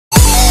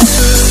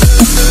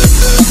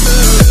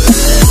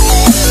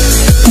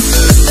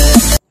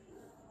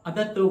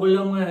අදත්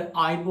ඔයගොල්ලෝම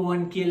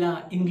ආයිබෝවන් කියලා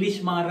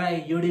ඉංග්‍රීසි මාරයි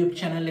YouTube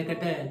channel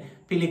එකට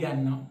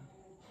පිළිගන්නවා.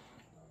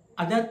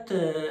 අදත්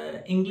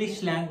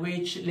ඉංග්‍රීසි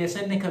language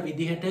lesson එක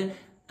විදිහට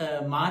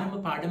මාර්ම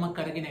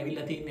පාඩමක් අරගෙන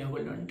ඇවිල්ලා තියෙන්නේ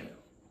ඔයගොල්ලන්ට.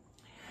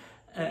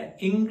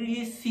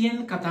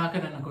 ඉංග්‍රීසියෙන් කතා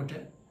කරනකොට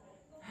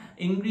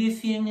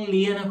ඉංග්‍රීසියෙන්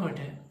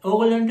ලියනකොට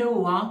ඔයගොල්ලන්ට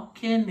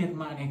වාක්‍ය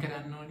නිර්මාණය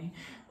කරන්න ඕනේ.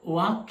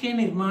 වාක්‍ය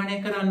නිර්මාණය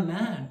කරන්න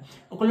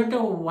ඔයගොල්ලන්ට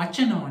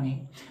වචන ඕනේ.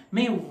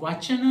 මේ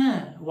වචන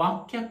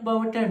වාක්‍යයක්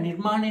බවට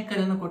නිර්මාණය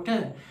කරනකොට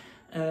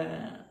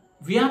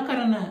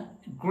ව්‍යාකරණ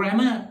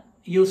grammar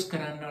use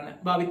කරන්න ඕන,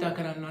 භාවිතා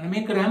කරන්න ඕන.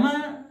 මේ grammar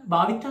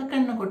භාවිතා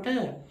කරනකොට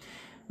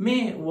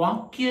මේ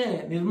වාක්‍ය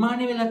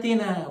නිර්මාණය වෙලා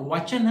තියෙන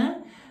වචන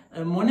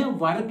මොන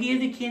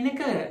වර්ගයේද කියන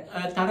එක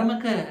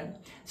තරමක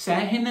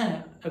සෑහෙන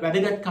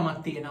වැදගත්කමක්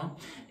තියෙනවා.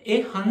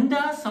 ඒ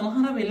හන්දා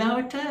සමහර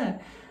වෙලාවට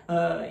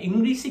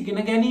ඉංග්‍රීසි ඉගෙන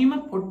ගැනීම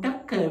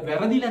පොඩ්ඩක්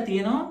වැරදිලා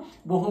තියෙනවා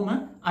බොහොම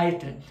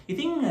අයට.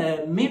 ඉතින්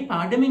මේ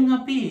පාඩමෙන්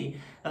අපි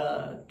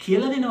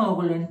කියලා දෙනවා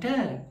ඔයගොල්ලන්ට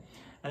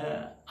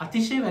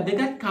අතිශය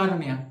වැදගත්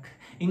කාරණයක්.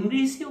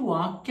 ඉංග්‍රීසි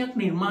වාක්‍යයක්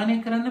නිර්මාණය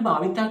කරන්න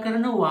භාවිතා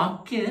කරන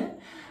වාක්‍ය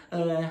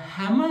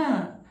හැම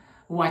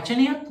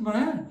වචනයක්ම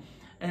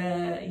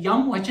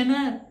යම් වචන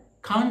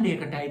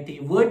කාණ්ඩයකට අයිති.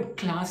 word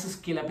classes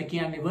කියලා අපි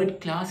කියන්නේ word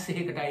class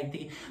එකකට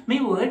අයිති.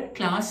 මේ word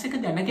class එක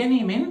දැන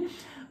ගැනීමෙන්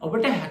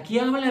ඔබට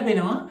හැකියාව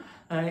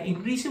ලැබෙනවා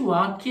ඉංග්‍රීසි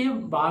වාක්‍ය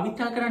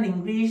භාවිතා කරන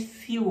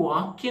ඉංග්‍රීසි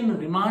වාක්‍ය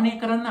නිර්මාණය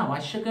කරන්න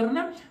අවශ්‍ය කරන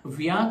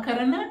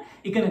ව්‍යාකරණ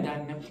ඉගෙන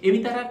ගන්න. ඒ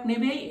විතරක්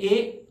නෙවෙයි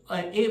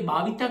ඒ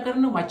භාවිතා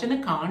කරන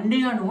වචන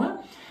කාණ්ඩය අනුව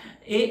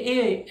ඒ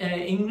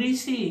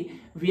ඉංග්‍රීසි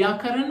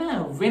ව්‍යාකරණ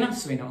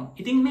වෙනස් වෙනවා.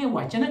 ඉතින් මේ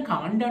වචන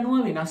කාණ්ඩ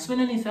අනුව වෙනස්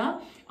වෙන නිසා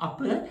අප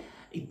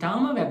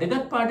ඉතාම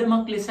වැදගත්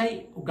පාඩමක් ලෙසයි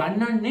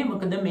උගන්වන්නේ.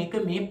 මොකද මේක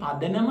මේ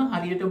පදනම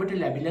හරියට ඔබට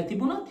ලැබිලා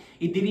තිබුණොත්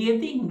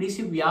ඉදිරියේදී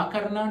ඉංග්‍රීසි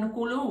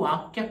ව්‍යාකරණානුකූලව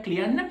වාක්‍යයක්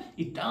ලියන්න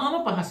ඉතාම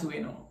පහසු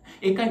වෙනවා.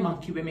 ඒකයි මම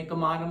කිව්වේ මේක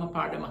මාරම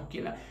පාඩමක්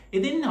කියලා.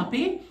 ඉතින්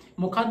අපි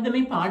මොකද්ද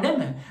මේ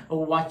පාඩම?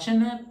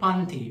 වචන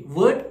පන්ති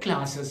word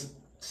classes.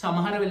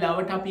 සමහර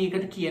වෙලාවට අපි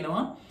ඒකට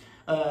කියනවා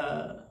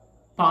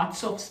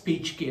parts of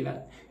speech කියලා.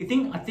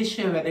 ඉතින්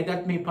අතිශය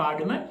වැදගත් මේ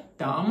පාඩම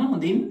තාම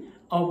හොඳින්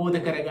අවබෝධ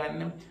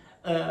කරගන්න.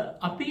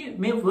 අපි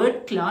මේ word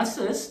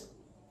classes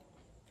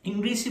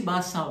ඉංග්‍රීසි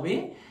භාෂාවේ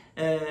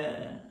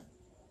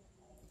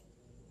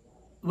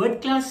word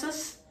classes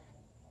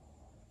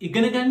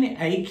ඉගෙන ගන්න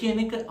ඇයි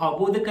කියන එක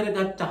අවබෝධ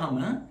කරගත්තාම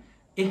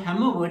ඒ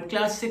හැම word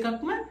class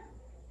එකක්ම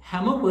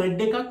හැම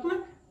word එකක්ම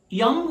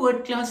යම්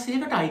word class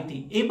එකකට අයිති.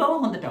 ඒ බව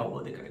හොඳට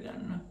අවබෝධ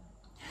කරගන්න.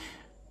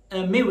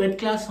 මේ word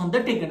class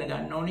හොඳට ඉගෙන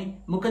ගන්න ඕනේ.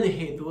 මොකද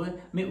හේතුව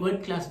මේ word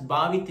class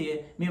භාවිතය,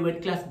 මේ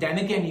word class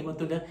දැන ගැනීම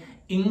තුළ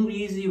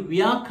ඉංග්‍රීසි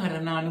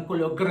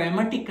ව්‍යාකරණානුකූල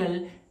grammatical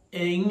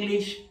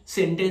English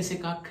sentence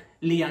එකක්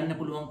ලියන්න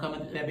පුළුවන්කම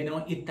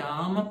ලැබෙනවා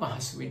ඉතාම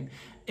පහසුවෙන්.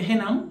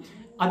 එහෙනම්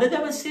අද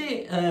දවසේ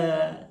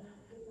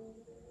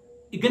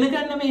ඉගෙන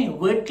ගන්න මේ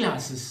word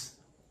classes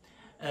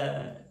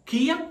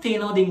කීයක්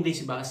තියෙනවද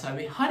ඉංග්‍රීසි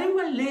භාෂාවේ? හරිම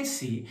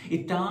ලේසි.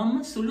 ඉතාම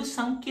සුළු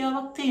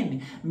සංඛ්‍යාවක්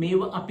තියෙන්නේ.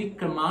 මේවා අපි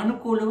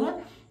ක්‍රමානුකූලව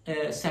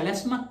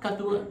සැලැස්මක්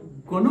අතුව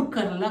ගොනු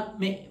කරලා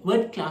මේ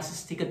word classes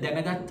ටික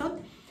දැනගත්තොත්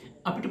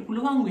අපිට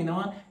පුළුවන්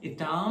වෙනවා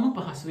ඉතාම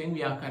පහසුවෙන්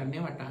ව්‍යාකරණය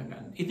වටහා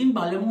ගන්න. ඉතින්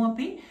බලමු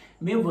අපි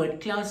මේ word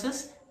classes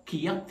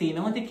කීයක්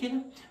තියෙනවද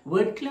කියලා.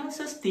 word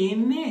classes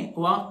තියෙන්නේ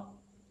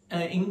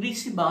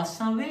ඉංග්‍රීසි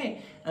භාෂාවේ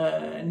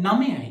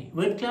 9යි.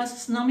 word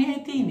classes 9යි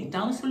තියෙන්නේ.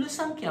 ඉතාම සුළු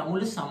සංඛ්‍යාව.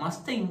 මුළු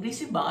සමස්ත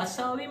ඉංග්‍රීසි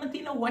භාෂාවෙම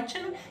තියෙන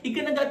වචන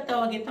ඉගෙන ගත්තා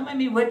වගේ තමයි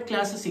මේ word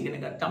classes ඉගෙන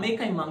ගත්තා.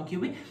 මේකයි මම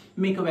කිව්වේ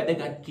මේක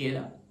වැදගත්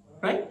කියලා.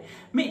 right?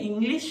 මේ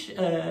English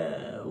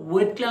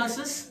word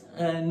classes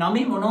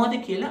 9 මොනවද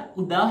කියලා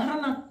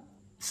උදාහරණ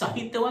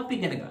සහිතව අපි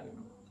ඉගෙන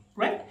ගන්නවා.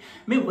 right?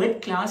 මේ word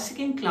class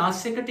එකෙන්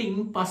class එකට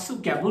පසු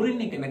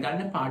ගැඹුරින් ඉගෙන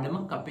ගන්න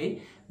පාඩමක් අපේ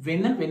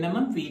වෙනම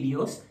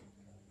වීඩියෝස්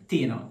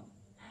තියෙනවා.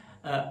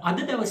 අද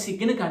දවසේ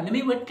ඉගෙන ගන්න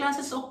මේ word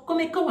classes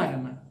ඔක්කොම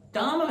එකවරම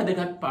තාම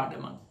වැදගත්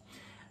පාඩමක්.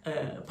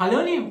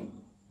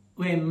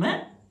 පළවෙනියෙන්ම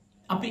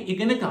අපි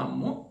ඉගෙන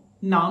ගමු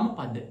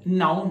නාමපද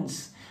nouns.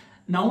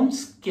 nouns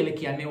කියලා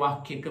කියන්නේ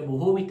වාක්‍යයක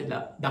බොහෝ විට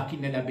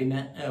දකින්න ලැබෙන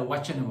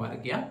වචන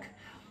වර්ගයක්.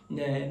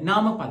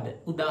 නාමපද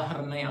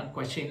උදාහරණයක්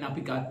වශයෙන්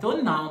අපි ගත්තොත්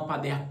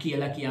නාමපදයක්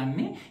කියලා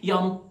කියන්නේ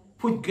යම්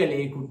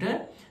පුද්ගලයෙකුට,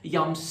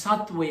 යම්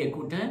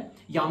සත්වයෙකුට,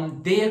 යම්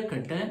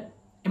දෙයකට,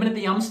 එහෙම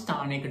නැත්නම් යම්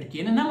ස්ථානයකට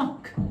කියන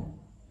නමක්.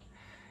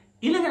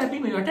 ඊළඟට අපි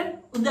මේවට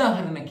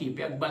උදාහරණ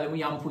කීපයක් බලමු.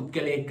 යම්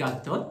පුද්ගලයෙක්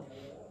ගත්තොත්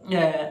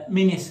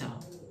මිනිසා,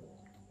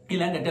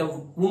 ඊළඟට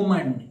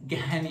woman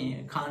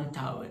ගැහණිය,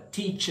 කාන්තාව,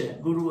 teacher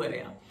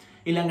ගුරුවරයා,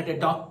 ඊළඟට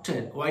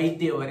doctor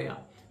වෛද්‍යවරයා,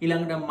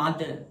 ඊළඟට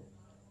mother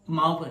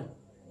මව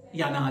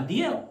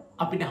යනාදිය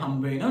අපිට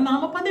හම්බ වෙනවා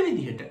නාමපද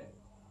විදිහට.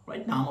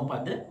 right?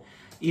 නාමපද.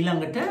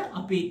 ඊළඟට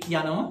අපි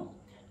යනවා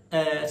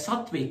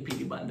සත්වයෙක්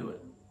පිළිබඳව.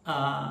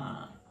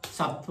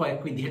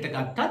 සත්වයෙක් විදිහට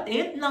ගත්තත්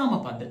ඒත්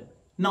නාමපද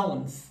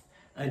nouns.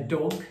 A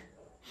dog,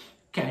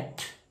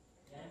 cat,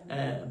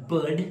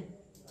 bird,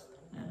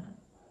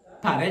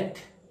 parrot,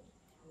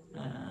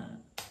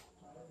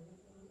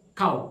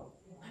 cow.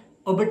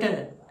 ඔබට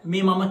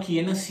මේ මම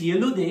කියන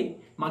සියලු දේ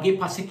මගේ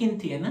පසකින්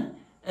තියෙන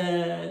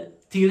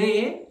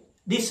තිරයේ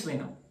දිස්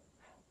වෙනවා.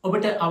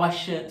 ඔබට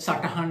අවශ්‍ය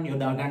සටහන්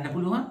යොදා ගන්න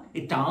පුළුවන්.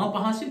 ඉතාම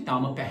පහසුයි,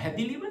 ඉතාම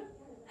පැහැදිලිව.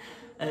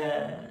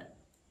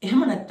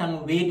 එහෙම නැත්නම්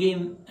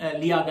වේගයෙන්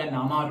ලියා ගන්න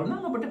අමාරු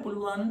නම් ඔබට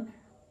පුළුවන්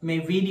මේ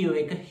වීඩියෝ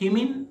එක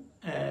හිමින්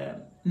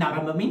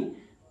නරඹමින්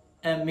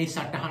මේ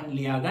සටහන්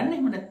ලියා ගන්න.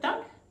 එහෙම නැත්නම්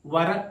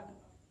වර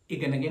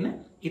ඉගෙනගෙන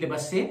ඊට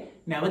පස්සේ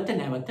නැවත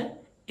නැවත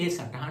ඒ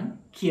සටහන්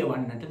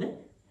කියවන්නටද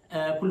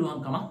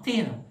පුළුවන්කමක්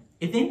තියෙනවා.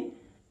 ඉතින්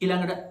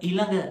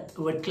ඊළඟ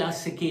word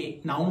class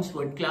එකේ nouns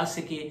word class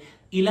එකේ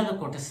ඊළඟ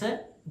කොටස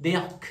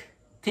දෙයක්,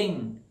 thing,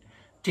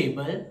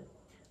 table,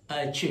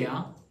 chair,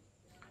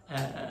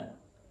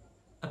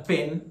 a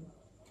pen,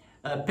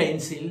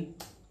 pencil,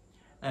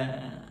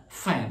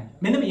 fan.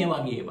 මෙන්න මේ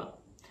වගේ ඒවා.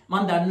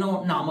 මම දන්නෝ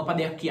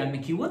නාමපදයක්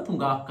කියන්න කිව්වොත්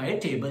හුඟක් අය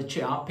table,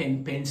 chair,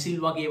 pen, pencil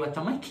වගේ ඒවා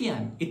තමයි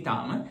කියන්නේ.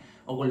 ඊටාම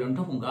ඔයගොල්ලන්ට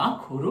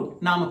හුඟක් හුරු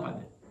නාමපද.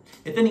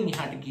 එතනින්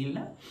එහාට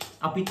ගිහිල්ලා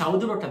අපි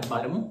තවදුරටත්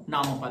බලමු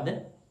නාමපද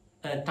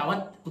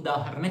තවත්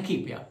උදාහරණ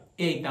කීපයක්.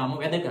 ඒ ඊටාම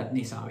වැදගත්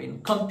නිසා වෙන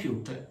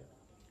computer,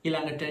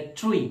 ඊළඟට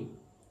tree,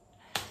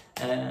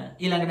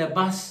 ඊළඟට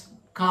bus,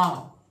 car,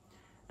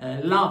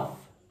 love,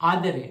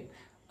 ආදරය.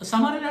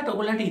 සමහර වෙලාවට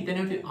ඔයගොල්ලන්ට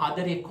හිතෙනවා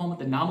ආදරය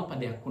කොහොමද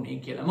නාමපදයක් වුනේ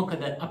කියලා.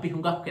 මොකද අපි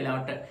හුඟක්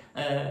වෙලාවට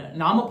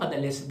නාමපද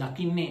ලෙස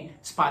දකින්නේ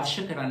ස්පර්ශ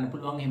කරන්න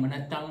පුළුවන්, එහෙම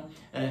නැත්නම්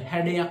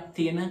හැඩයක්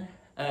තියෙන,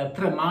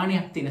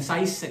 ප්‍රමාණයක් තියෙන,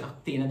 සයිස් එකක්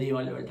තියෙන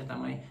දේවල් වලට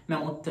තමයි.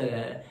 නමුත්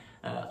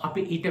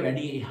අපි ඊට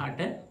වැඩි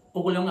එහාට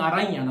ඔගොල්ලෝ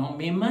අරන් යනවා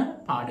මෙම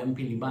පාඩම්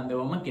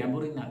පිළිබඳවම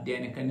ගැඹුරින්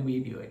අධ්‍යයනය කරන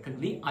වීඩියෝ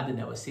එකකදී අද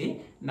දවසේ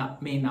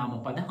මේ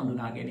නාමපද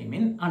හඳුනා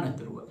ගැනීමෙන්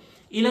අනතුරුව.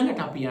 ඊළඟට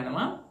අපි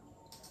යනවා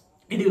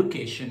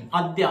education,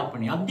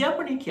 අධ්‍යාපනය.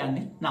 අධ්‍යාපනය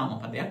කියන්නේ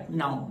නාමපදයක්,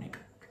 noun එකක්.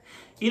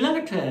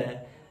 ඊළඟට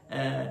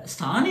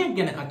ස්ථානයක්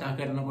ගැන කතා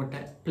කරනකොට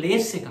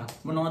place එකක්.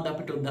 මොනවද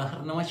අපිට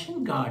උදාහරණ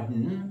වශයෙන්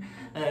garden,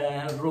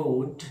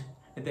 road,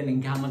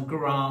 එතනින් ගාම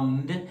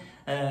ground,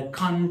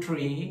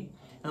 country,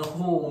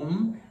 home,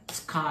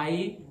 sky.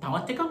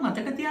 තවත් එකක්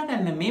මතක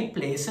තියාගන්න, මේ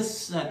places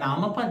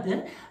නාමපද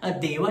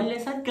දේවල්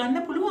ලෙසත්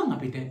ගන්න පුළුවන්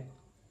අපිට.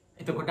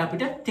 එතකොට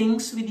අපිට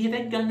things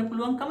විදිහට ගන්න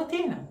පුළුවන්කම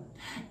තියෙනවා.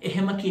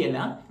 එහෙම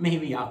කියලා මෙහි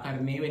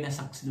ව්‍යාකරණයේ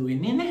වෙනසක් සිදු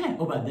වෙන්නේ නැහැ.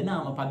 ඔබ අද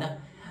නාමපද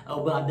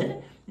ඔබ අද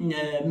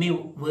මේ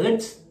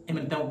words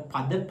එමෙන්න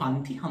පද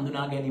පන්ති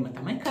හඳුනා ගැනීම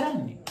තමයි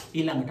කරන්නේ.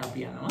 ඊළඟට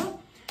අපි යනවා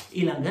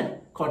ඊළඟ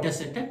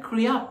කොටසට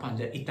ක්‍රියාපද.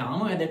 ඊටාම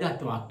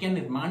වැදගත්. වාක්‍ය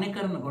නිර්මාණය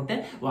කරනකොට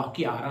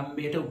වාක්‍ය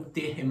ආරම්භයට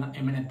උත්තේ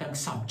එහෙම නැත්නම්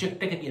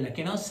සබ්ජෙක්ට් එක කියලා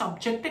කියනවා.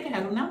 සබ්ජෙක්ට් එක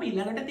හැරුණාම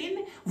ඊළඟට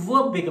තියෙන්නේ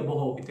verb එක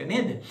බොහෝ විට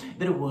නේද?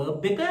 ඒතර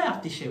verb එක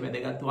අතිශය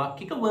වැදගත්.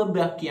 වාක්‍යයක verb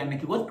එකක් කියන්න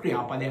කිව්වොත්,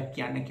 ක්‍රියාපදයක්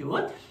කියන්න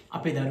කිව්වොත්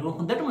අපේ දරුවෝ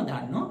හොඳටම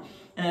දන්නවා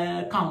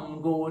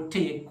come, go,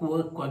 take,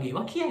 work වගේ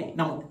ඒවා කියයි.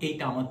 නමුත්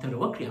ඒට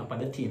අමතරව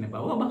ක්‍රියාපද තියෙන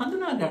බව ඔබ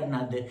හඳුනා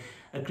ගන්නද?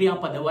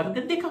 ක්‍රියාපද වර්ග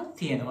දෙකක්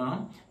තියෙනවා.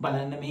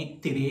 බලන්න මේ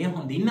තිරයේ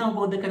හොඳින්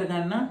අවබෝධ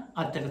කරගන්න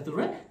අතරතුර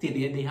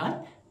තිරය දිහා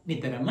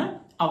නිතරම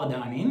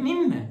අවධානයෙන්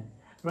ඉන්න.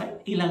 right?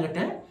 ඊළඟට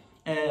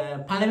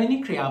පළවෙනි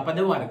ක්‍රියාපද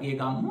වර්ගය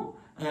ගමු.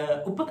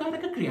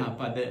 උපකාරක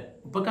ක්‍රියාපද.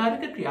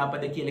 උපකාරක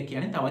ක්‍රියාපද කියලා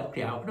කියන්නේ තවත්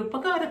ක්‍රියාවකට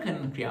උපකාර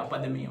කරන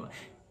ක්‍රියාපද මේවා.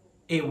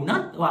 ඒ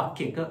වුණත්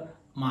වාක්‍යයක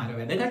මාර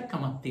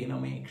වැදගත්කමක්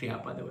තියෙනවා මේ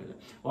ක්‍රියාපදවල.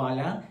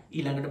 ඔයාලා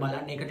ඊළඟට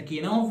බලන්න එකට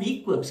කියනවා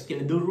weak verbs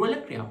කියලා, දුර්වල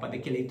ක්‍රියාපද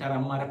කියලා.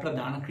 ඊතරම් අර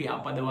ප්‍රධාන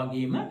ක්‍රියාපද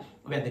වගේම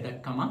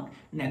වැදගත්කමක්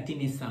නැති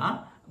නිසා,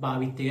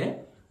 භාවිතය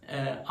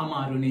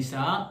අමාරු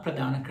නිසා,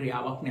 ප්‍රධාන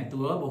ක්‍රියාවක්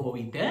නැතුව බොහෝ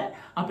විට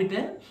අපිට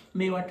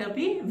මේවට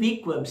අපි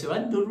weak verbs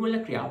වත් දුර්වල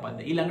ක්‍රියාපද,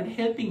 ඊළඟට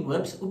helping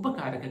verbs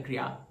උපකාරක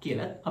ක්‍රියා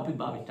කියලා අපි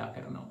භාවිතා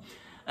කරනවා.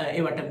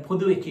 ඒවට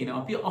පොදුවේ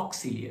කියනවා අපි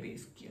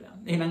auxiliaries කියලා.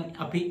 එහෙනම්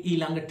අපි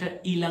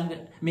ඊළඟ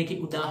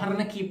මේකේ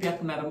උදාහරණ කීපයක්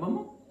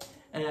නරඹමු.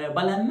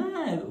 බලන්න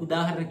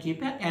උදාහරණ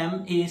කීපයක් am,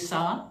 is,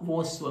 are,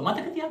 was were.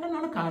 මතක තියාගන්න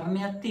ඕන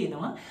කාරණයක්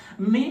තියෙනවා.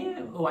 මේ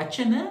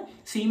වචන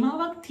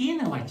සීමාවක් තියෙන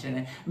වචන.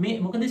 මේ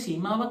මොකද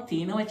සීමාවක්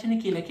තියෙන වචන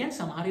කියලා කියන්නේ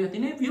සමහර ඒවා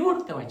තියෙන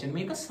විවෘත වචන.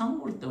 මේක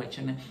සංවෘත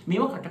වචන.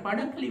 මේව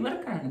කටපාඩම් කරලා ඉවර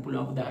කරන්න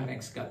පුළුවන්.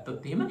 උදාහරණයක්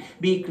ගත්තොත් එහෙම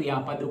be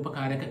ක්‍රියාපද,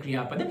 උපකාරක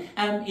ක්‍රියාපද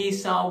am,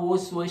 is, are,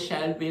 was, were,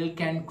 shall, will,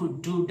 can, could,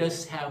 do, does,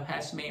 have,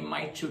 has, may,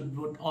 might, should,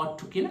 would, ought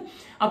to කියලා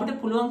අපිට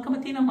පුළුවන්කම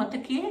තියෙන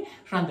මතකයේ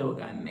රඳව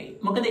ගන්න.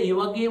 මොකද ඒ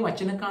වගේ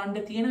වචන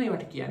කාණ්ඩ තියෙනවා. ඒවට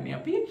කියන්නේ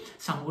අපි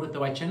සංවෘත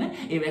වචන,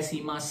 ඒවා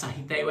සීමා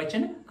සහිතයි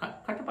වචන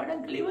කටපාඩම්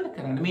කරලා ඉවර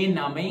කරන්න. මේ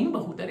නමයෙන්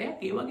බහුතරයක්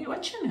ඒ වගේ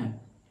වචන.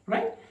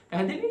 right?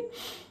 පැහැදිලි?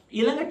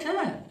 ඊළඟට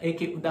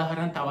ඒකේ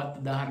තවත්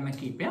උදාහරණ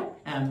කීපයක්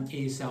am,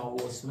 is, are,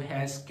 was,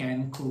 has, can,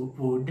 could,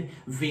 would,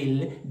 will,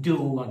 do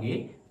වගේ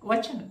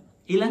වචන.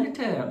 ඊළඟ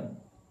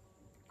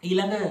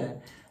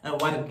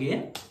වර්ගය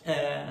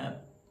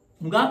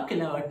මුගක්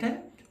කියලාවට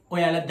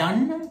ඔයාලා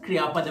දන්න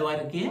ක්‍රියාපද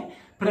වර්ගය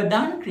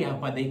ප්‍රධාන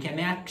ක්‍රියාපද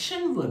කියන්නේ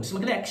action verbs.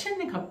 මොකද action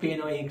එකක්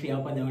පේනවා මේ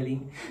ක්‍රියාපද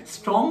වලින්.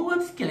 strong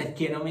verbs කියලා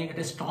කියනවා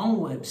මේකට strong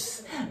verbs.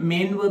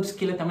 main verbs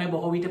කියලා තමයි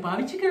බොහෝ විට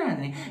පාවිච්චි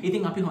කරන්නේ.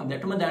 ඉතින් අපි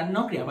හොඳටම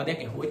දන්නවා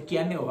ක්‍රියාපදයක් ඇහුවොත්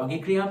කියන්නේ ඔය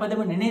වගේ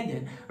ක්‍රියාපදවල නේද?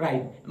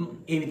 right.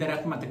 ඒ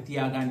විතරක් මතක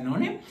තියාගන්න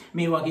ඕනේ.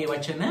 මේ වගේ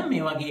වචන,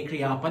 මේ වගේ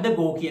ක්‍රියාපද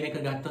go කියන එක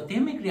ගත්තොත්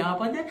එහෙනම් මේ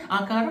ක්‍රියාපද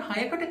ආකාර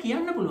 6කට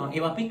කියන්න පුළුවන්.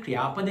 ඒවා අපි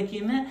ක්‍රියාපද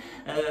කියන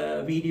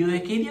වීඩියෝ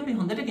එකේදී අපි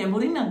හොඳට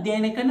ගැඹුරින්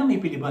අධ්‍යයනය කරනවා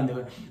මේ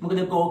පිළිබඳව.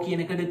 මොකද go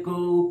කියන එකට go,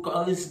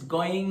 goes,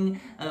 going,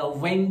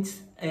 went,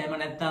 එහෙම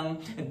නැත්නම්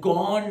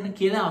gone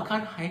කියලා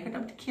ආකාර 6කට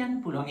අපිට කියන්න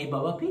පුළුවන්. ඒ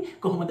බව අපි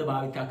කොහොමද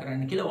භාවිතා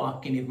කරන්න කියලා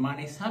වාක්‍ය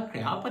නිර්මාණය සහ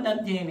ක්‍රියාපද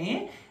අධ්‍යයනයේ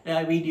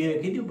වීඩියෝ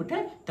එකේදී ඔබට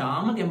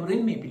තාම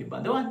ගැඹුරින් මේ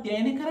පිළිබඳව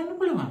අධ්‍යයනය කරන්න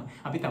පුළුවන්.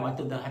 අපි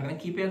තවත්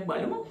උදාහරණ කිහිපයක්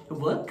බලමු.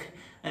 work,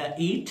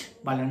 eat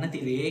බලන්න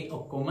තිරේ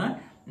ඔක්කොම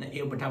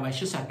ඒ ඔබට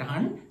අවශ්‍ය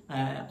සටහන්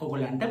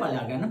ඔයගලන්ට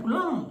බලා ගන්න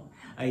පුළුවන්.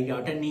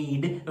 ඊට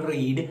need,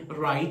 read,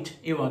 write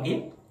ඒ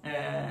වගේ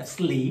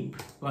sleep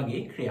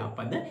වගේ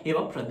ක්‍රියාපද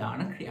ඒවා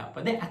ප්‍රධාන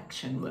ක්‍රියාපද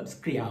action verbs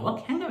ක්‍රියාවක්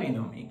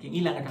හැඟවෙනවා මේකෙන්.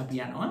 ඊළඟට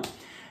අපි යනවා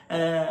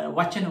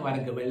වචන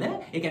වර්ගවල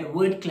ඒ කියන්නේ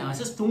word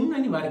classes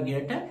තුන්වෙනි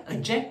වර්ගයට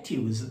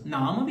adjectives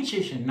නාම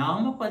විශේෂණ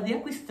නාම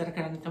පදයක් විස්තර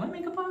කරන්න තමයි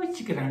මේක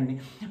පාවිච්චි කරන්නේ.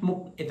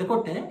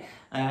 එතකොට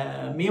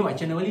මේ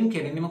වචන වලින්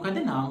කරන්නේ මොකද?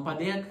 නාම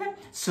පදයක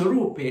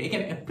ස්වරූපය ඒ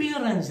කියන්නේ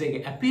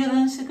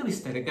appearance එක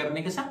විස්තර කරන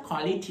එක සහ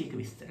quality එක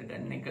විස්තර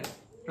කරන එක.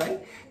 right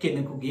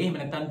කෙනෙකුගේ එහෙම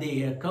නැත්නම්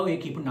දෙයක ඔය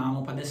කියපු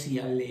නාමපද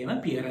සියල්ලේම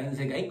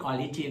appearance එකයි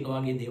quality එක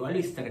වගේ දේවල්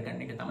විස්තර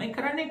කරන එක තමයි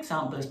කරන්නේ.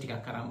 examples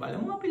ටිකක් අරන්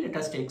බලමු අපි. let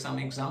us take some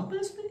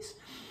examples please.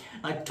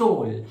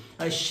 Tall,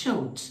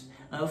 short,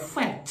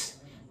 fat,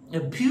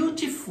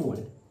 beautiful,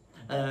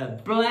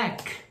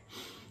 black,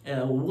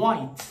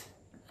 white,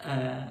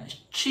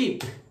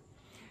 cheap,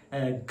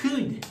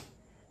 good,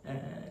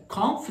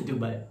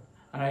 comfortable.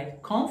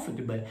 Alright,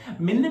 comfortable.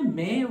 මෙන්න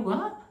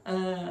මේවා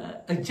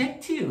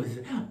adjectives.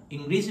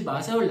 ඉංග්‍රීසි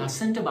භාෂාව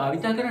ලස්සනට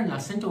භාවිතා කරන්න,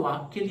 ලස්සනට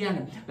වාක්‍ය ලියන්න,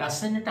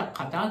 ලස්සනට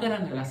කතා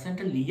කරන්න,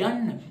 ලස්සනට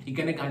ලියන්න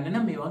ඉගෙන ගන්න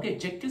නම් මේ වගේ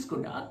adjectives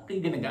ගොඩාක්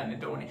ඉගෙන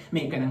ගන්නට ඕනේ.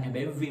 මේක නම්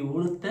හැබැයි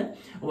විවෘත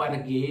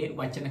වර්ගයේ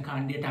වචන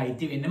කාණ්ඩයට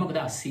අයිති වෙන්නේ.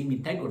 මොකද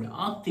අසීමිතයි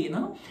ගොඩාක්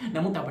තියෙනවා.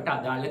 නමුත් අපට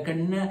අදාළ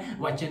කරන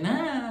වචන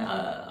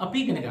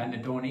අපි ඉගෙන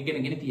ගන්නට ඕනේ.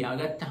 ඉගෙනගෙන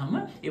තියාගත්තාම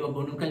ඒව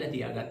ගොනු කරලා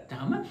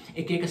තියාගත්තාම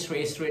එක එක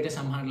ශ්‍රේෂ්ඨයට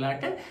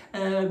සමහරලාට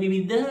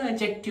විවිධ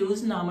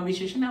adjectives නාම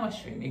විශේෂණ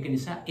අවශ්‍ය වෙනවා. ඒක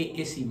නිසා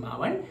ඒ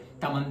සීමාවන්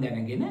තමන්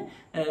දැනගෙන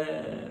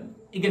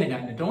ඉගෙන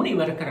ගන්නට ඕනේ.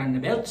 ඉවර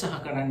කරන්න බෑ, උත්සාහ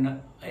කරන්න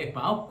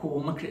එපා.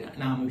 කොහොම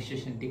නාම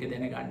විශේෂණ ටික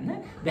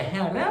දැනගන්න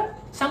බැහැ අර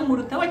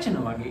සම්මුර්ථ වචන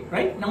වගේ.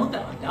 right? නමුත්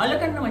අදාළ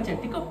කරන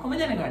වචන ටික ඔක්කොම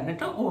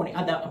දැනගන්නට ඕනේ.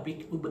 අද අපි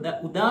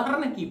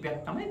උදාහරණ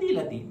කීපයක් තමයි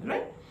දීලා තියෙන්නේ.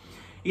 right?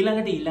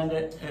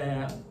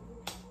 ඊළඟ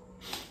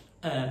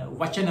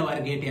වචන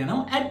වර්ගයට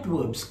යනවා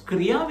adverbs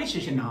ක්‍රියා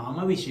විශේෂණ නාම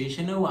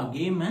විශේෂණ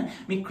වගේම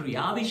මේ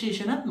ක්‍රියා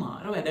විශේෂණත්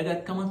මාර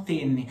වැදගත්කමක්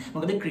තියෙන්නේ.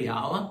 මොකද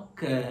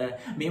ක්‍රියාවක්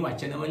මේ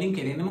වචන වලින්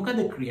කරන්නේ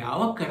මොකද?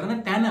 ක්‍රියාවක්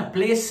කරන තැන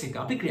place එක.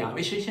 අපි ක්‍රියා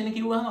විශේෂණ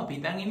කිව්වම අපි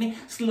හිතන් ඉන්නේ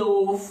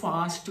slow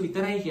fast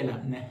විතරයි කියලා.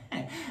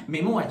 නෑ.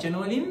 මෙම වචන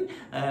වලින්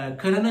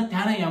කරන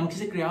තැන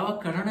යම්කිසි ක්‍රියාවක්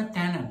කරන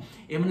තැන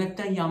එහෙම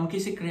නැත්නම්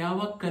යම්කිසි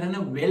ක්‍රියාවක් කරන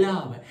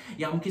වෙලාව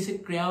යම්කිසි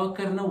ක්‍රියාවක්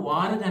කරන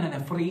වාර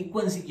ගණන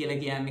frequency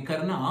කියලා කියන්නේ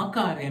කරන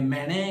ආකාරය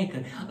manner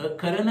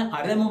කරන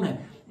අරමුණ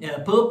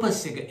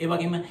purpose එක ඒ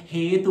වගේම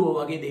හේතුව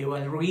වගේ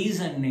දේවල්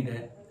reason එක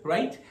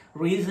right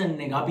reason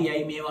එක අපි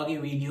අයි මේ වගේ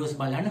videos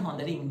බලන්න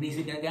හොඳට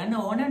ඉංග්‍රීසි ඉගෙන ගන්න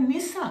ඕන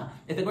නිසා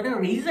එතකොට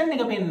reason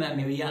එක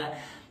පෙන්නන්නේ we are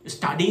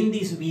studying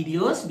these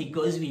videos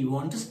because we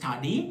want to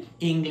study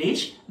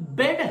English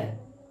better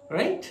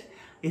right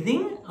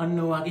ඉතින් අන්න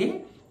වගේ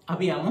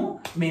අපි යමු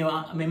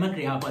මේවා මෙම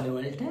ක්‍රියාපද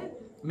වලට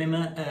මෙම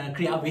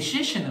ක්‍රියා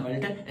විශේෂණ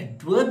වලට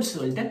adverbs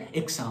වලට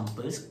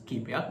examples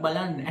කීපයක්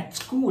බලන්න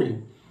at school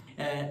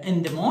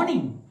in the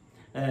morning,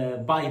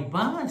 by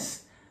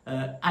bus,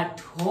 at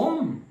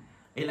home,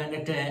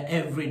 ඊළඟට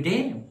every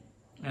day,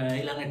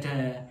 ඊළඟට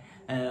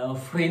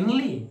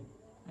friendly,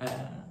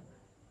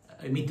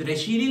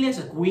 මිත්‍රශීලී ලෙස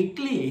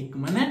quickly,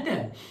 ඉක්මනට,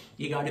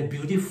 ඊගාට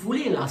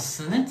beautifully,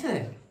 ලස්සනට,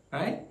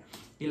 right?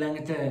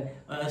 ඊළඟට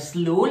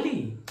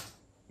slowly,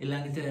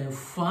 ඊළඟට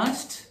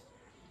fast,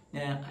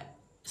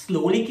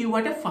 slowly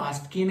කිව්වට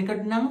fast කියන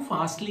එකට නම්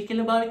fastly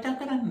කියලා භාවිතා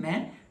කරන්නේ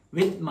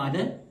with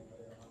mother,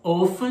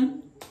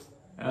 often,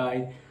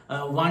 right?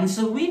 Once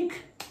a week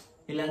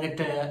ඊළඟට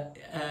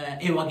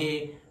ඒ වගේ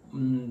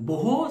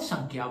බොහෝ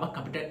සංඛ්‍යාවක්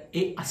අපිට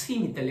ඒ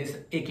අසීමිත ලෙස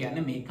ඒ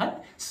කියන්නේ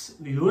මේකත්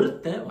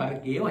විවෘත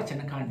වර්ගයේ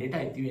වචන කාණ්ඩයට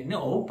අයිති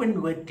වෙන්නේ open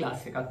word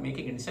class එකක් මේක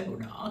ඒ නිසා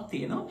ගොඩාක්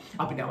තියෙනවා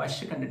අපිට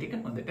අවශ්‍ය කරන ටික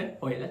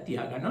හොඳට හොයලා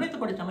තියාගන්න ඕනේ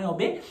එතකොට තමයි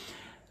ඔබේ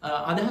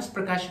අදහස්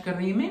ප්‍රකාශ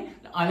කිරීමේ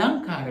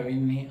අලංකාර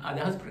වෙන්නේ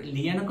අදහස්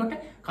ලියනකොට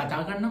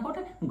කතා කරනකොට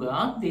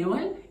ගාක්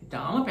දේවල්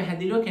ඉතාම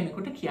පැහැදිලිව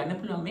කෙනෙකුට කියන්න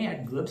පුළුවන් මේ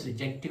adverbs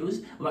adjectives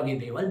වගේ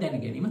දේවල් දැන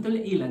ගැනීම තුළ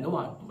ඊළඟ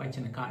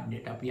වචන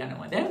කාණ්ඩයට අපි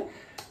යනවා දැන්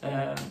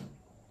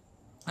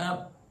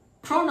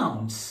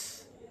pronouns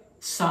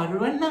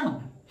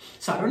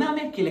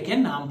සර්වනාමයක් කියලා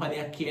කියන්නේ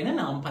නාමපදයක් කියන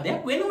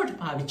නාමපදයක් වෙනුවට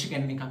පාවිච්චි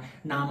කරන එක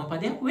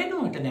නාමපදයක්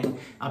වෙනුවට දැන්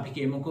අපි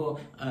කියමුකෝ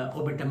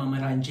ඔබට මම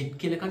රංජිත්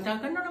කියලා කතා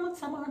කරනවා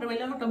නමුත් සමහර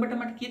වෙලාවට ඔබට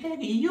මට කියත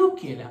හැකි you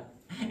කියලා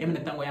එහෙම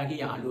නැත්නම් ඔයාගේ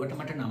යාළුවට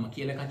මට නම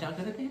කියලා කතා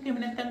කරතේ. එහෙම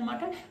නැත්නම්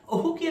මට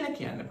ඔහු කියලා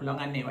කියන්න පුළුවන්.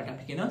 අන්න ඒවට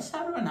අපි කියනවා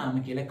සර්වනාම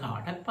කියලා.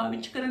 කාටත්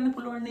පාවිච්චි කරන්න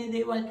පුළුවන් මේ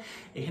දේවල්.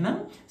 එහෙනම්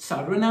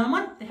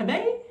සර්වනාමත්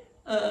හැබැයි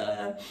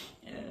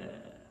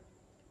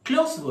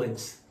close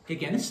words. ඒ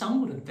කියන්නේ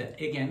සංවෘත.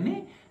 ඒ කියන්නේ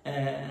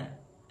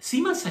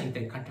සීමා සහිත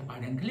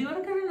කටපාඩම් කරලා ඉවර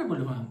කරන්න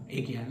පුළුවන්.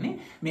 ඒ කියන්නේ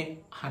මේ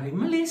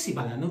හරියම ලේසි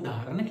බලන්න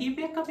උදාහරණ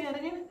කීපයක් අපි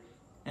අරගෙන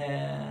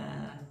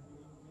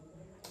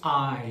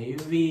I,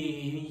 we,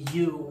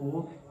 you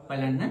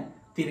බලන්න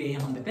තිරේ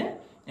හොඳට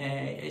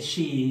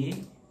she,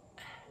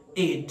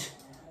 it,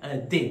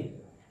 they.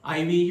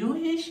 I, we, you,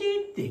 he, she,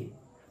 it, they.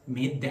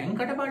 මේ දැන්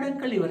කටපාඩම්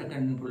කරලා ඉවර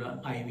කරන්න පුළුවන්.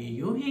 I, we,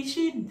 you, he,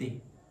 she, it, they.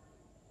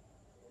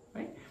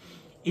 right?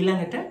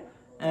 ඊළඟට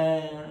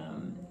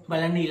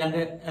බලන්න ඊළඟ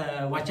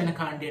වචන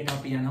කාණ්ඩයට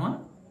අපි යනවා.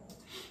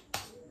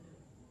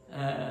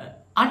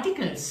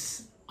 articles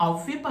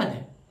අව්‍ය පද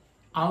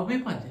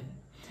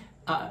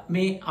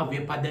මේ අව්‍ය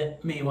පද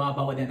මේවා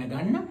බව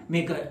දැනගන්න.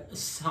 මේක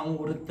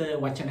සංවෘත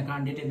වචන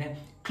කාණ්ඩයට එන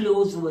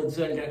close words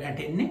වලට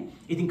ඇටෙන්නේ.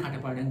 ඉතින්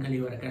කටපාඩම් කරලා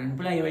ඉවර කරන්න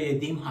පුළුවන්. ඒවා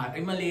යෙදීම්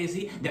හරියම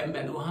ලේසි. දැන්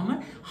බැලුවාම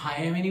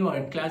 6 වෙනි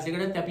වර්ඩ් ක්ලාස්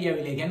එකටත් අපි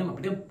ඇවිල්ලා කියන්නේ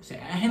අපිට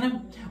සෑහෙන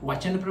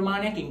වචන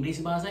ප්‍රමාණයක්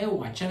ඉංග්‍රීසි භාෂාවේ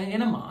වචන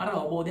ගැන මාර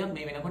අවබෝධයක්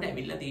මේ වෙනකොට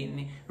ඇවිල්ලා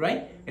තියෙන්නේ.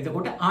 right?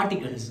 එතකොට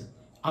articles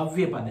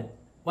අව්‍ය පද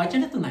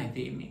වචන 3යි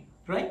තියෙන්නේ.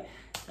 right?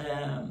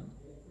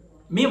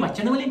 මේ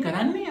වචන වලින්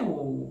කරන්නේ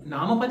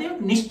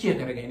නාමපදයක් නිශ්චය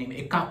කර ගැනීම.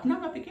 එකක්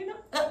නම් අපි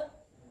කියනවා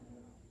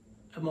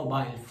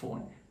mobile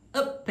phone,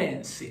 a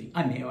pencil.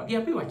 අන්න ඒ වගේ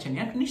අපි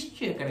වචනයක්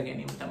නිශ්චය කර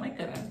ගැනීම තමයි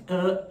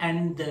කරන්නේ.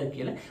 and the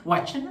කියලා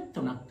වචන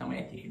 3ක්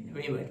තමයි තියෙන්නේ.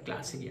 මේ වර්ඩ්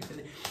ක්ලාස් එකේ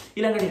යටතේ.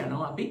 ඊළඟට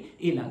යනවා අපි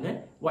ඊළඟ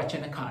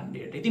වචන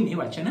කාණ්ඩයට. ඉතින් මේ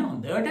වචන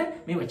හොඳට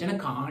මේ වචන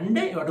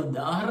කාණ්ඩ ඒවට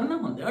උදාහරණ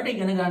හොඳට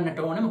ඉගෙන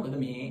ගන්නට ඕනේ. මොකද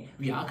මේ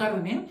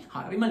ව්‍යාකරණය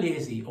හරිම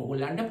ලේසි.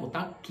 ඕගොල්ලන්ට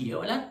පොතක්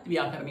කියවලත්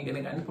ව්‍යාකරණ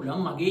ඉගෙන ගන්න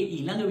පුළුවන්. මගේ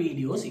ඊළඟ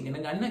වීඩියෝස් ඉගෙන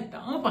ගන්න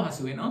ඉතාම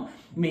පහසු වෙනවා.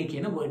 මේ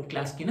කියන වර්ඩ්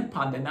ක්ලාස් කියන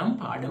පදනම්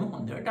පාඩම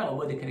හොඳට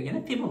අවබෝධ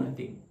කරගෙන තිබුණා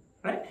තියෙන්නේ.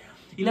 right?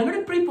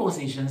 ඊළඟට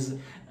prepositions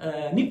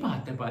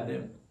නිපාත පද.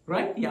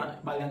 right?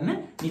 බලන්න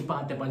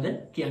නිපාත පද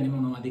කියන්නේ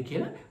මොනවද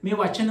කියලා. මේ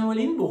වචන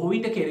වලින් බොහෝ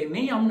විට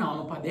කෙරෙන්නේ යම්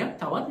නාමපදයක්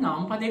තවත්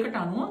නාමපදයකට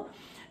අනුව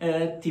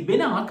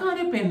තිබෙන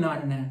ආකාරය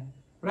පෙන්වන්න.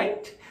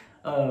 right?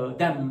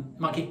 දැන්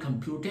මගේ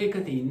කම්පියුටර් එක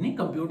තියෙන්නේ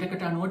කම්පියුටර්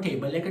එකට අනුව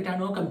ටේබල් එකට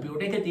අනුව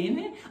කම්පියුටර් එක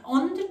තියෙන්නේ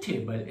on the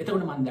table.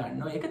 එතකොට මම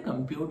දන්නවා ඒක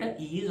computer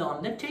is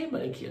on the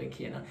table කියලා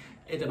කියනවා.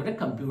 එතකොට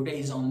computer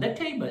is on the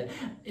table.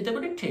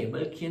 එතකොට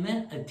table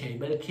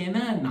කියන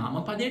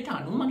නාමපදයට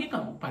අනුව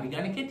මගේ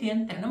පරිගණකයේ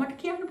තියෙන තැන මට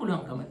කියන්න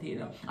පුළුවන්කම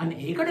තියෙනවා. අන්න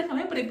ඒකට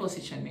තමයි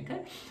preposition එක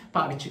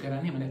පාවිච්චි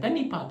කරන්නේ. එහෙම නැත්නම්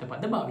නිපාත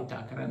පද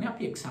භාවිතා කරන්නේ.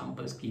 අපි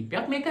examples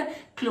කීපයක් මේක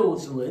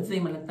close words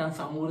එහෙම නැත්නම්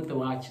සමූර්ත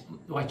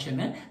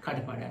වචන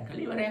කඩපාඩම්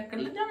කරලා ඉවරයක්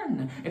කරලා දාන්න.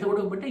 එතකොට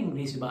ඔබට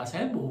ඉංග්‍රීසි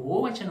භාෂාවේ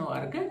බොහෝ වචන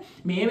වර්ග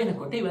මේ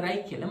වෙනකොට ඉවරයි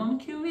කියලා මම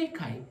කිව්වේ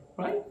ඒකයි.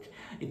 right?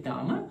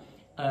 ඊටාම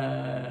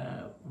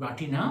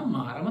වටිනා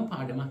මාරම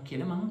පාඩමක්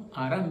කියලා මම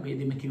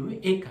ආරම්භයේදීම කිව්වේ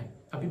ඒකයි.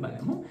 අපි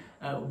බලමු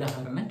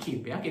උදාහරණ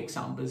කීපයක්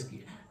examples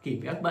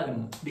කීපයක්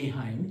බලමු.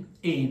 behind,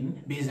 in,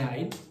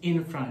 beside,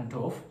 in front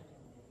of,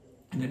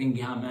 එතනින්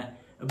ගියාම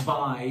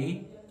by,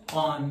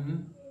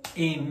 on,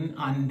 in,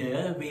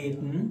 under,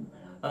 within,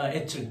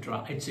 etc.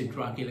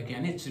 කියලා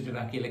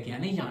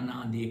කියන්නේ යන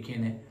ආදී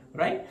කියන්නේ.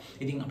 right?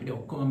 ඉතින් අපිට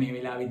ඔක්කොම මේ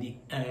වෙලාවේදී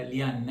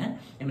ලියන්න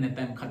එහෙම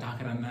නැත්නම් කතා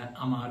කරන්න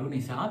අමාරු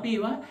නිසා අපි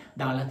ඒවා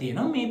දාලා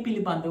තියෙනවා. මේ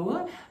පිළිබඳව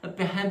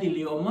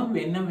පැහැදිලිවම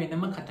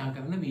වෙනම කතා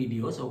කරන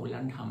වීඩියෝස්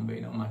ඔයගොල්ලන්ට හම්බ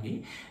වෙනවා මගේ.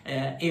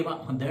 ඒවා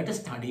හොඳට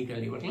ස්ටඩි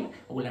කරලා ඉවරලා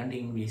ඔයගොල්ලන්ට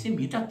ඉංග්‍රීසි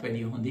මීටත්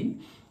වැඩිය හොඳින්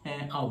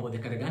අවබෝධ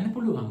කරගන්න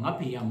පුළුවන්.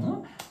 අපි යමු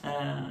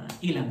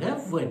ඊළඟ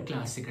වර්ඩ්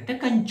ක්ලාස් එකට.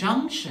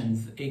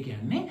 conjunctions ඒ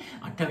කියන්නේ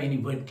 8 වෙනි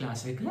වර්ඩ්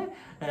ක්ලාස් එක.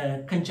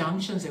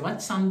 conjunctions ඒවත්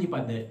සංදි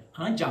පද.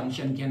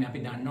 junction කියන්නේ අපි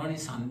දන්නවනේ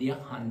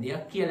සංදියක්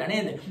හන්දියක් කියලා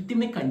නේද? ඉතින්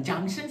මේ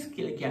conjunctions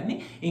කියලා කියන්නේ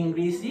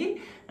ඉංග්‍රීසි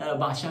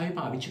භාෂාවේ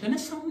පාවිච්චි කරන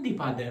සංදි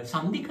පද.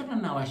 සංදි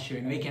කරන්න අවශ්‍ය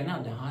වෙනවා. ඒ කියන්නේ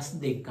අදහස්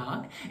දෙකක්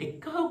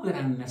එකව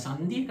කරන්න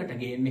සංදියකට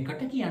ගේන්න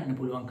එකට කියන්න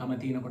පුළුවන්කම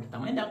තියෙනකොට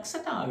තමයි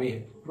දක්ෂතාවය.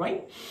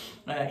 right?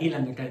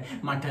 ඊළඟට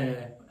මට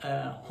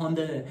හොඳ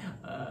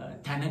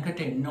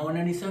තැනකට එන්න ඕන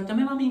නිසා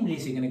තමයි මම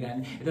ඉංග්‍රීසි ඉගෙන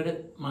ගන්න.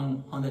 ඒතකොට මම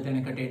හොඳ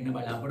තැනකට එන්න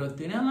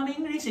බලාපොරොත්තු වෙනවා මම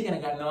ඉංග්‍රීසි ඉගෙන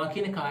ගන්නවා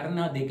කියන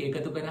කාරණා දෙක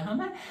එකතු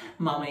කරාම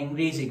මම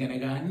ඉංග්‍රීසි ඉගෙන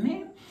ගන්නේ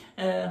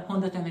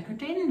හොඳ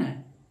තැනකට එන්න.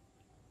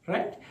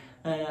 right?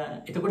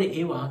 එතකොට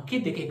ඒ වාක්‍ය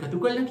දෙක එකතු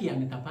කරලා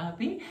කියන්නේ තමයි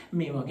අපි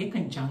මේ වගේ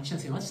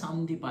conjunctions ඒවා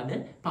සංදි පද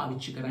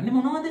පාවිච්චි කරන්නේ.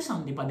 මොනවද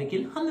සංදි පද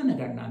කියලා හඳුනා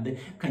ගන්නවද?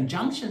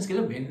 conjunctions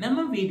කියලා වෙනම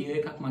වීඩියෝ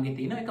එකක් මගේ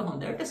තියෙනවා. ඒක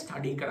හොඳට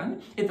ස්ටඩි කරන්න.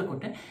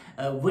 එතකොට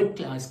word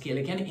class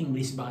කියලා කියන්නේ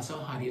ඉංග්‍රීසි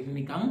භාෂාව හරියට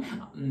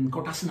නිකන්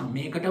කොටස්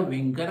 9කට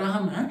වෙන්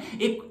කරාම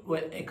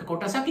එක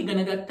කොටසක් ඉගෙන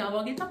ගත්තා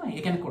වගේ තමයි.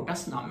 ඒ කියන්නේ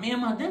කොටස්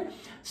 9ම අද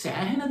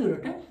සෑහෙන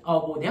දුරට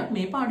අවබෝධයක්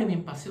මේ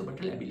පාඩමෙන් පස්සේ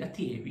ඔබට ලැබිලා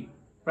තියෙවි.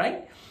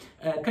 right?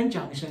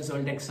 Conjunctions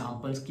වලට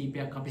examples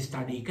කීපයක් අපි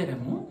study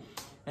කරමු.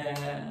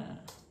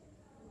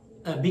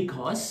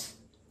 Because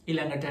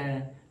ඊළඟට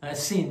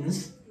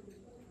since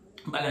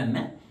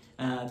බලන්න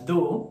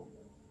though,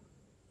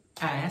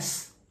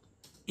 as,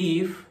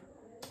 if,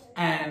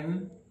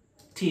 and,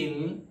 till,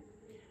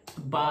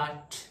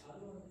 but,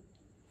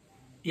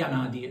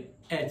 යනාදිය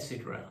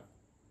etc.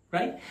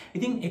 right?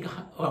 ඉතින් ඒක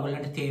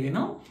ඔයගොල්ලන්ට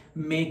තේරෙනවා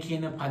මේ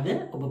කියන පද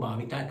ඔබ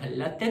භාවිතා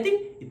කළත් ඇති.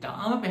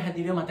 ඉතාලම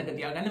පැහැදිලිව මතක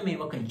තියාගන්න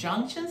මේවා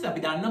conjunctions.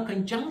 අපි දන්නවා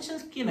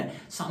conjunctions කියන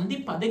සංදි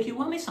පද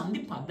කිව්වා මේ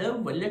සංදි පද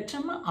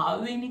වලටම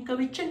ආවේනික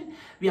වෙච්ච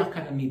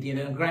ව්‍යාකරණ නීති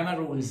තියෙන grammar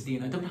rules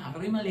තියෙනවා. ඒකට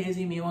හරියම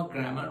ලේසි මේවා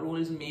grammar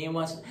rules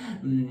මේවා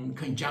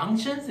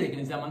conjunctions. ඒක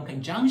නිසා මම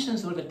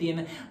conjunctions වල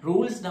තියෙන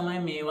rules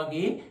තමයි මේ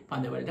වගේ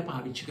පද වලට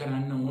පාවිච්චි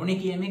කරන්න ඕනේ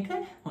කියන එක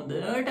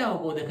හොඳට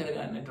අවබෝධ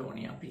කරගන්නට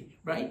ඕනේ අපි.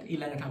 right?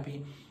 ඊළඟට අපි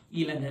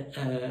ඊළඟ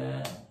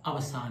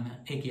අවසාන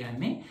ඒ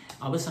කියන්නේ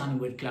අවසාන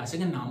word class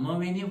එක 9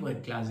 වෙනි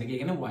word class එක. ඒ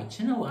කියන්නේ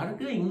වචන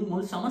වර්ග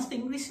මුල් සමස්ත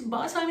ඉංග්‍රීසි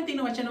භාෂාවේ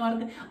තියෙන වචන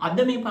වර්ග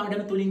අද මේ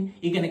පාඩම තුලින්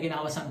ඉගෙනගෙන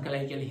අවසන්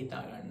කළයි කියලා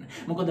හිතා ගන්න.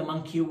 මොකද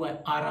මම කිව්වා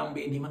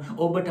ආරම්භයේදීම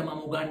ඔබට මම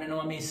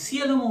උගන්වනවා මේ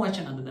සියලුම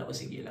වචන අද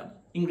දවසේ කියලා.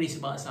 ඉංග්‍රීසි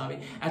භාෂාවේ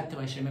ඇත්ත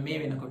වශයෙන්ම මේ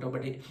වෙනකොට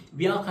ඔබට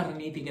ව්‍යාකරණ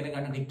නීති ඉගෙන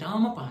ගන්න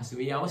ඉතාම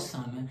පහසුයි. ඒ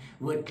අවසාන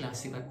word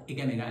class එකත්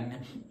ඉගෙන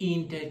ගන්න.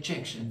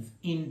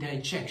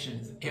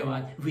 interjections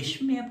ඒවා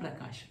විස්මය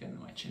ප්‍රකාශ කරන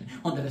වචන.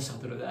 හොඳට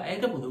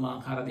සතුටුදායක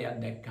පුදුමාකාර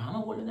දෙයක් දැක්කම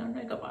ඔයගොල්ලෝ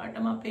දන්නවා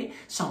එකපාරටම අපේ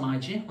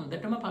සමාජයේ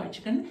හොඳටම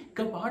පාවිච්චි කරන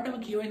එකපාරටම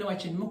කියවෙන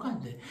වචන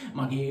මොකද්ද?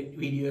 මගේ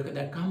වීඩියෝ එක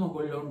දැක්කම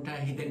ඔයගොල්ලොන්ට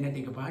හිතෙන්නේ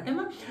නැති එකපාරටම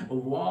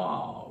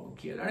wow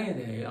කියලා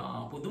නේද?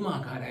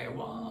 පුදුමාකාරයි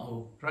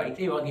wow right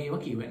ඒ වගේ ඒවා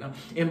කියවෙනවා.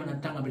 එහෙම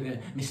නැත්නම්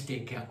අපිට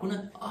මිස්ටේක් එකක්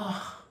වුණත්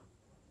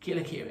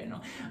කියලා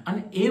කියවෙනවා.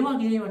 අන්න ඒ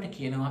වගේ ඒවට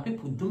කියනවා අපි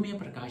පුදුමය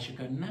ප්‍රකාශ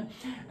කරන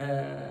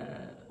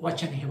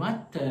වචන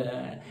හේවත්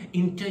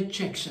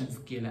interjections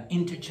කියලා.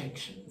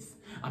 interjections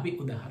අපි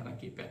උදාහරණ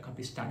කිහිපයක්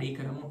අපි ස්ටඩි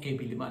කරමු ඒ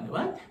පිළිබඳව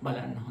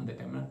බලන්න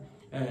හොඳටම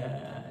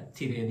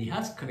තිරය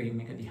දිහා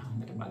ස්ක්‍රීන් එක දිහා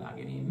හොඳට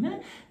බලාගෙන ඉන්න.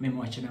 මේ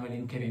වචන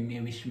වලින්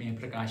කරන්නේ විස්මය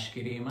ප්‍රකාශ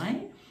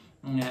කිරීමයි.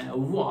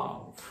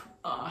 wow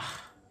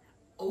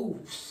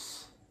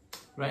oops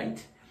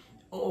right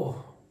oh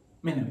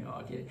මෙන්න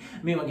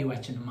මේ වගේ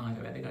වචන මාර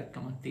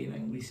වැදගත්කමක් තියෙන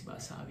ඉංග්‍රීසි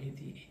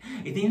භාෂාවේදී.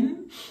 ඉතින්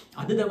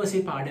අද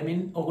දවසේ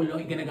පාඩමෙන්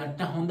ඔයගොල්ලෝ ඉගෙන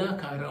ගත්ත හොඳ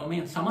ආකාරව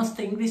මේ සමස්ත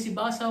ඉංග්‍රීසි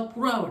භාෂාව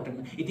පුරාවටම.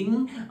 ඉතින්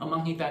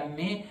මම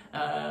හිතන්නේ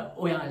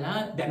ඔයාලා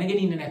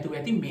දැනගෙන ඉන්න නැතුව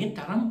ඇති මේ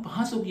තරම්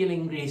පහසු කියලා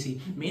ඉංග්‍රීසි.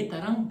 මේ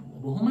තරම්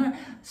බොහොම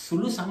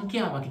සුළු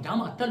සංඛ්‍යාවක්.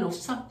 ඊටම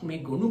අතලොස්සක් මේ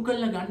ගොනු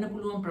කරලා ගන්න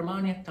පුළුවන්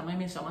ප්‍රමාණයක් තමයි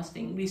මේ සමස්ත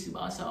ඉංග්‍රීසි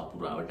භාෂාව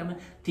පුරාවටම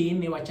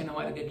තියෙන වචන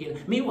වර්ග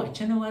කියලා. මේ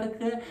වචන වර්ග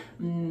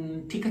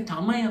ටික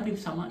තමයි අපි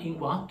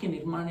වාක්‍ය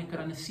නිර්මාණය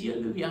කරන්න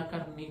සියලු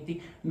ව්‍යාකරණ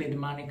නීති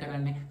නිර්මාණය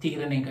කරන්න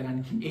තීරණය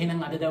කරන්න.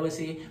 එහෙනම් අද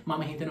දවසේ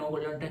මම හිතනවා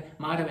ඔයගොල්ලන්ට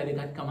මාර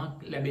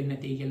වැදගත්කමක් ලැබෙන්න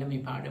තියෙයි කියලා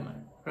මේ පාඩම.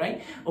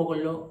 right?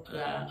 ඔයගොල්ලෝ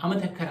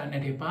අමතක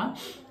කරන්නට එපා.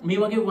 මේ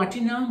වගේ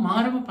වටිනා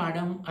මාරම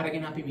පාඩම්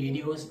අරගෙන අපි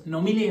වීඩියෝස්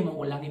නොමිලේම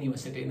ඔයගොල්ලන්ගේ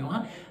නිවසට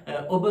එනවා.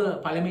 ඔබ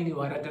පළවෙනි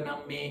වරට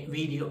නම් මේ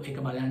වීඩියෝ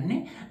එක බලන්නේ.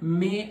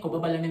 මේ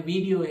ඔබ බලන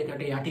වීඩියෝ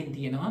එකට යටින්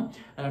තියෙනවා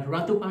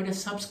රතු පාට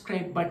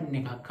subscribe button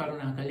එකක්.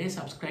 කරුණාකරලා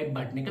subscribe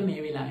button එක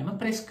මේ වෙලාවෙම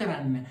press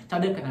කරන්න.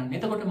 තද කරන්න.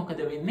 එතකොට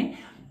මොකද වෙන්නේ?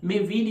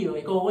 මේ වීඩියෝ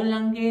එක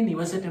ඔයගොල්ලන්ගේ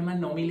නිවසටම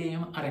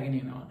නොමිලේම අරගෙන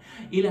එනවා.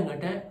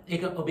 ඊළඟට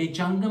ඒක ඔබේ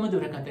ජංගම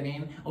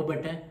දුරකථනයෙන්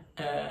ඔබට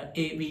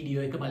ඒ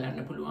වීඩියෝ එක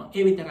බලන්න පුළුවන්.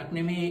 ඒ විතරක්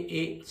නෙමේ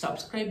ඒ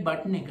subscribe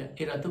button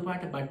එක ඒ රතු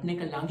පාට button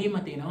එක ළඟින්ම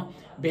තියෙනවා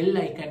bell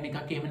icon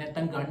එකක්. එහෙම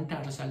නැත්නම්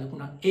ගන්ටාට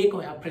සලකුණක්. ඒක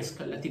ඔයා press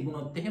කරලා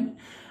තිබුණොත් එහෙම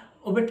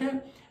ඔබට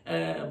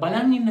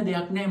බලන් ඉන්න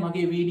දෙයක් නෑ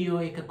මගේ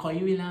වීඩියෝ එක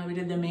කොයි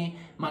වෙලාවෙද මේ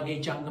මගේ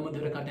ජංගම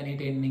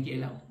දුරකථනයට එන්නේ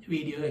කියලා.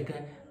 වීඩියෝ එක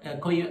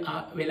කොයි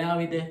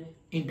වෙලාවෙද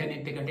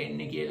ඉන්ටර්නෙට් එකට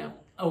එන්නේ කියලා.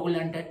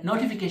 ඔයගොල්ලන්ට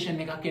notification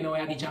එකක් එනවා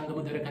ඔයාගේ ජංගම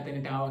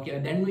දුරකථනයට ආවා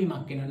කියලා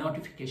දැන්වීමක් එනවා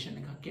notification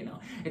එකක් එනවා.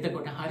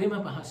 එතකොට හරිම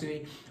පහසුයි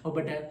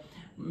ඔබට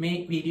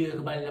මේ වීඩියෝ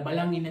එක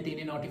බලන් ඉන්න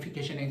තියෙන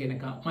notification එක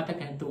එනක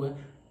මතක ඇතුව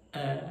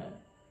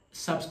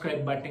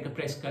subscribe button එක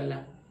press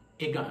කරලා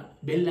ඒක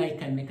bell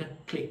icon එක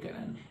click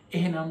කරන්න.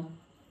 එහෙනම්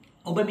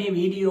ඔබ මේ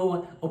වීඩියෝ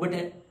ඔබට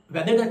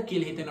වැදගත්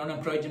කියලා හිතනවා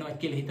නම් ප්‍රයෝජනවත්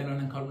කියලා හිතනවා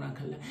නම්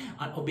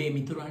කරුණාකරලා ඔබේ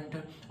මිතුරන්ට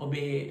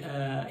ඔබේ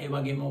ඒ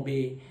වගේම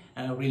ඔබේ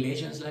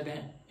රිලේෂන්ස්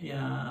ලට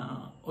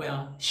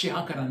ඔයා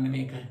ෂෙයා කරන්න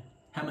මේක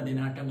හැම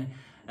දිනාටම.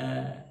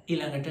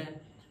 ඊළඟට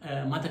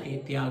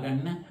මතකයේ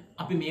තියාගන්න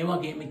අපි මේ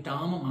වගේ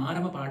මිතාම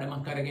මාරම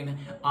පාඩමක් අරගෙන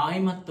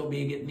ආයිමත්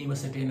ඔබේ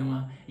නිවසට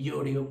එනවා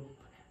YouTube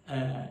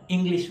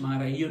English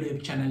මාර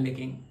YouTube channel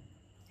එකකින්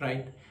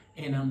right.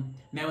 එහෙනම්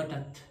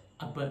නැවතත්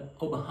අප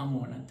ඔබ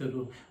හමු වන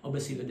තුරු ඔබ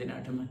සියලු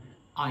දෙනාටම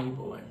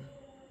ආයුබෝවන්.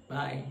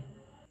 Bye.